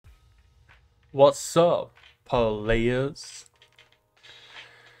What's up, players?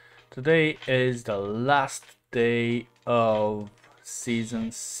 Today is the last day of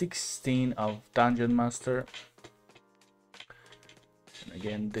season 16 of Dungeon Master. And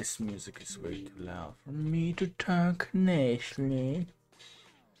again, this music is way too loud for me to talk nicely.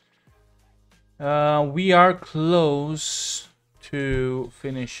 We are close to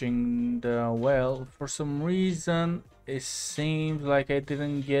finishing the well. For some reason, it seems like I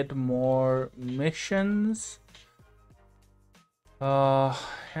didn't get more missions. Yeah,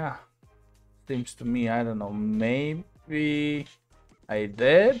 seems to me, I don't know, maybe I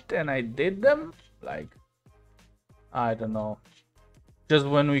did and I did them, like, I don't know. Just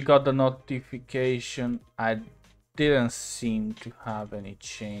when we got the notification, I didn't seem to have any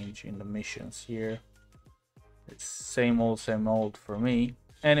change in the missions here. It's same old for me.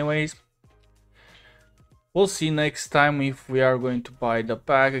 Anyways, we'll see next time if we are going to buy the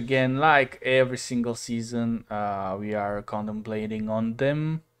pack again. Like every single season, we are contemplating on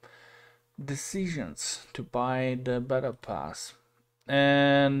them decisions to buy the battle pass,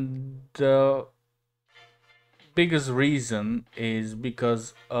 and the biggest reason is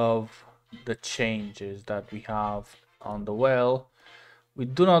because of the changes that we have on the well. We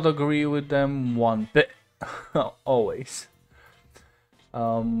do not agree with them one bit. Always.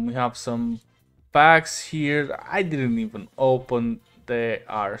 We have some packs here that I didn't even open. They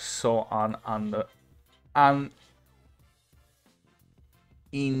are so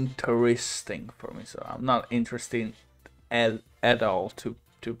uninteresting for me, so I'm not interested at all to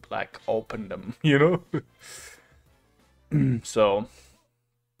like open them, you know. So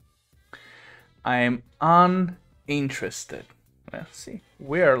I am uninterested. Well, see,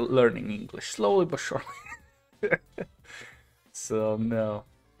 we are learning English slowly but surely. So no,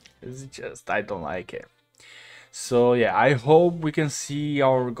 it's just I don't like it. So yeah, I hope we can see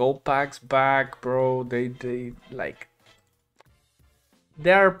our gold packs back, bro. They like,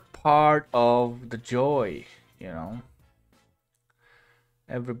 they're part of the joy, you know.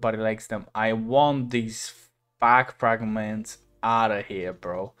 Everybody likes them. I want these pack fragments out of here,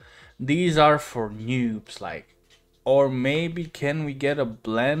 bro. These are for noobs, like, or maybe can we get a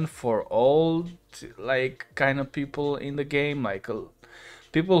blend for all, like, kind of people in the game, like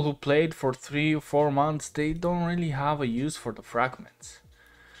people who played for 3 or 4 months. They don't really have a use for the fragments,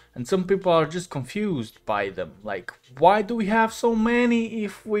 and some people are just confused by them, like, why do we have so many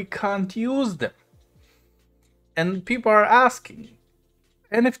if we can't use them? And people are asking,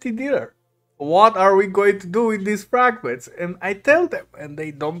 NFT dealer, what are we going to do with these fragments? And I tell them, and they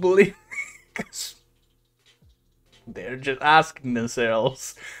don't believe me, because they're just asking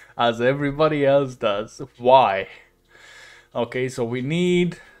themselves, as everybody else does, why? Okay, so we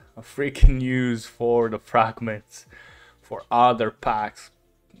need a freaking use for the fragments for other packs,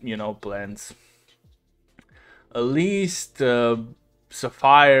 you know, blends. At least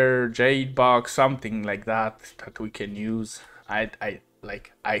Sapphire, Jade box, something like that we can use.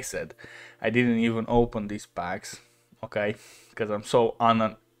 Like I said, I didn't even open these packs, okay, because I'm so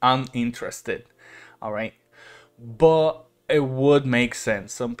uninterested. All right, but it would make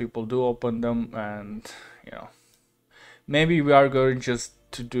sense. Some people do open them, and you know, maybe we are going just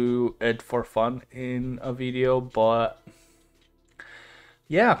to do it for fun in a video. But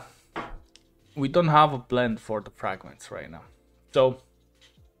yeah, we don't have a blend for the fragments right now, so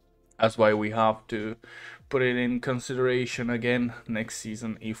that's why we have to put it in consideration again next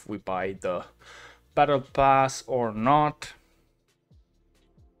season if we buy the battle pass or not.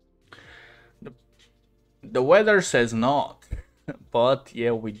 The weather says not, but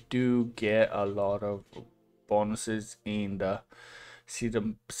yeah, we do get a lot of bonuses in the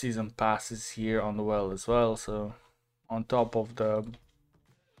season passes here on the well as well. So on top of the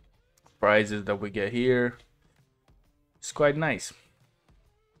prizes that we get here, it's quite nice.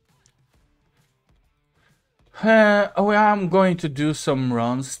 I'm going to do some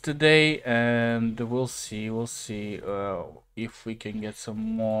runs today, and we'll see if we can get some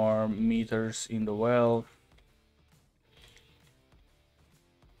more meters in the well.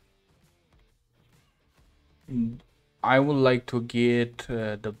 I would like to get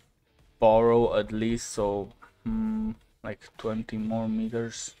the borrow at least, so like 20 more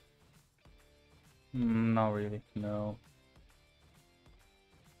meters. Not really, no.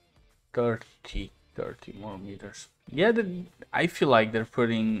 30 more meters. Yeah, I feel like they're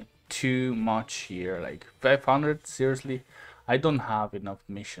putting too much here, like 500. Seriously, I don't have enough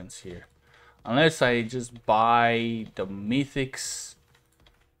missions here unless I just buy the mythics.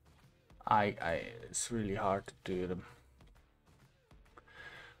 It's really hard to do them.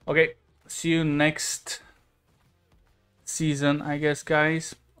 Okay, see you next season, I guess,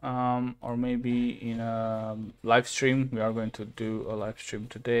 guys. or maybe in a live stream. We are going to do a live stream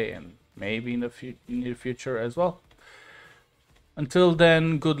today and maybe in the near future as well. Until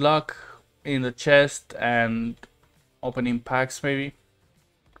then, good luck in the chest and opening packs maybe.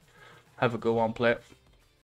 Have a good one, play.